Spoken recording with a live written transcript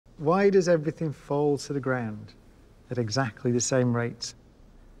Why does everything fall to the ground at exactly the same rate?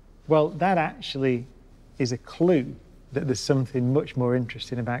 Well, that actually is a clue that there's something much more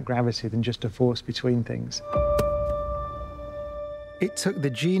interesting about gravity than just a force between things. It took the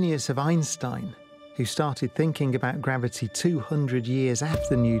genius of Einstein, who started thinking about gravity 200 years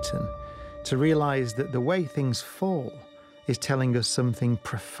after Newton, to realise that the way things fall is telling us something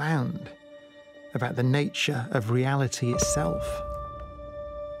profound about the nature of reality itself.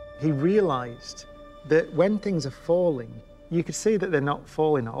 He realised that when things are falling, you could see that they're not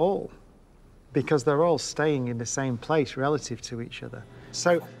falling at all, because they're all staying in the same place relative to each other.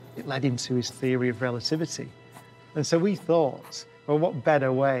 So it led him to his theory of relativity. And so we thought, well, what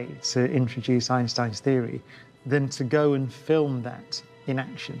better way to introduce Einstein's theory than to go and film that in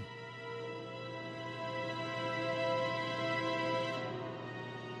action?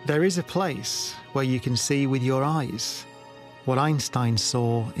 There is a place where you can see with your eyes what Einstein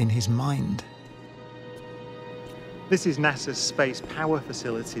saw in his mind. This is NASA's Space Power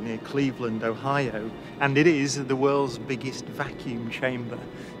Facility near Cleveland, Ohio, and it is the world's biggest vacuum chamber.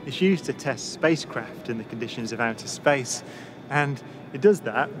 It's used to test spacecraft in the conditions of outer space, and it does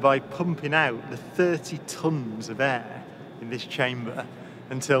that by pumping out the 30 tons of air in this chamber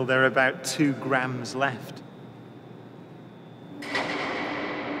until there are about 2 grams left.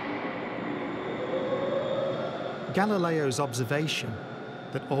 Galileo's observation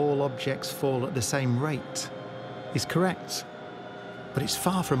that all objects fall at the same rate is correct, but it's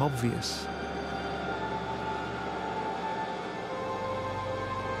far from obvious.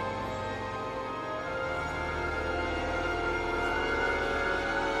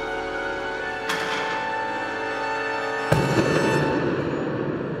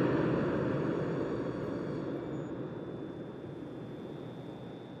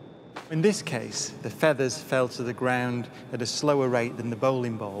 In this case, the feathers fell to the ground at a slower rate than the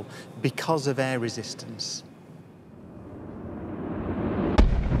bowling ball because of air resistance.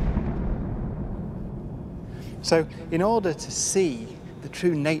 So, in order to see the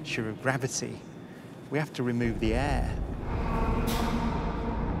true nature of gravity, we have to remove the air.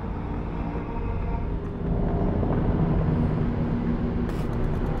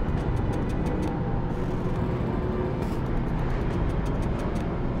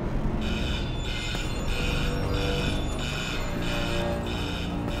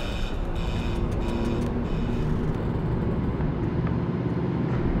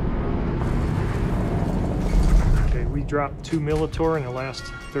 Dropped 2 millitorr in the last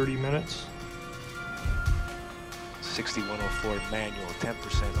 30 minutes. 6104 manual,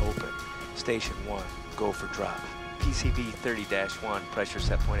 10% open. Station 1, go for drop. PCB 30-1, pressure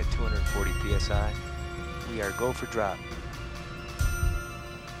set point at 240 psi. We are go for drop.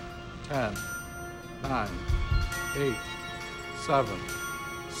 10, 9, 8, 7,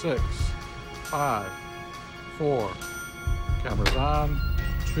 6, 5, 4. Cameras on.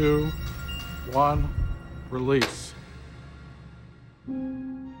 2, 1, release.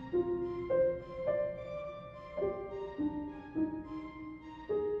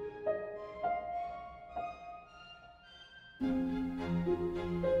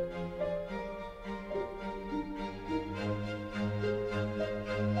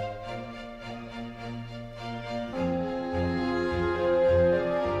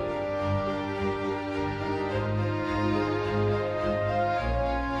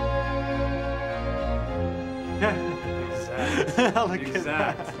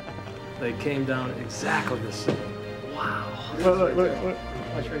 Exact. They came down exactly the same. Wow. Look.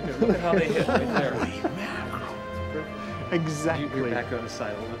 Watch right there. Look at how they hit right there. Exactly. You're back on the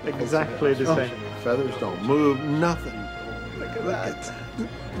side. Exactly the same. Feathers don't move, nothing. Look at that.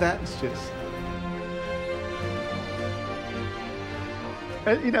 That's just...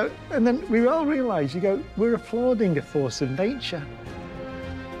 you know, and then we all realise, you go, we're applauding a force of nature.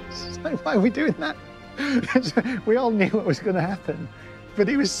 So why are we doing that? We all knew what was going to happen, but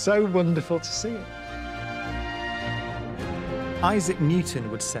it was so wonderful to see it. Isaac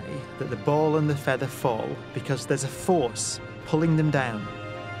Newton would say that the ball and the feather fall because there's a force pulling them down,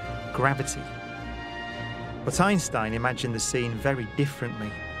 gravity. But Einstein imagined the scene very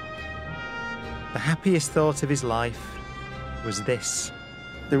differently. The happiest thought of his life was this.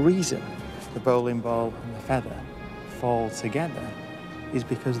 The reason the bowling ball and the feather fall together is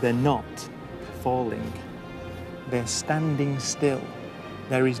because they're not falling. They're standing still.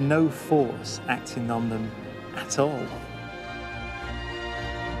 There is no force acting on them at all.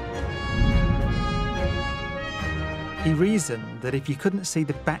 He reasoned that if you couldn't see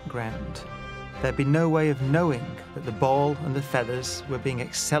the background, there'd be no way of knowing that the ball and the feathers were being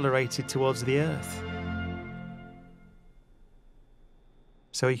accelerated towards the Earth.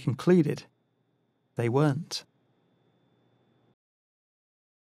 So he concluded they weren't.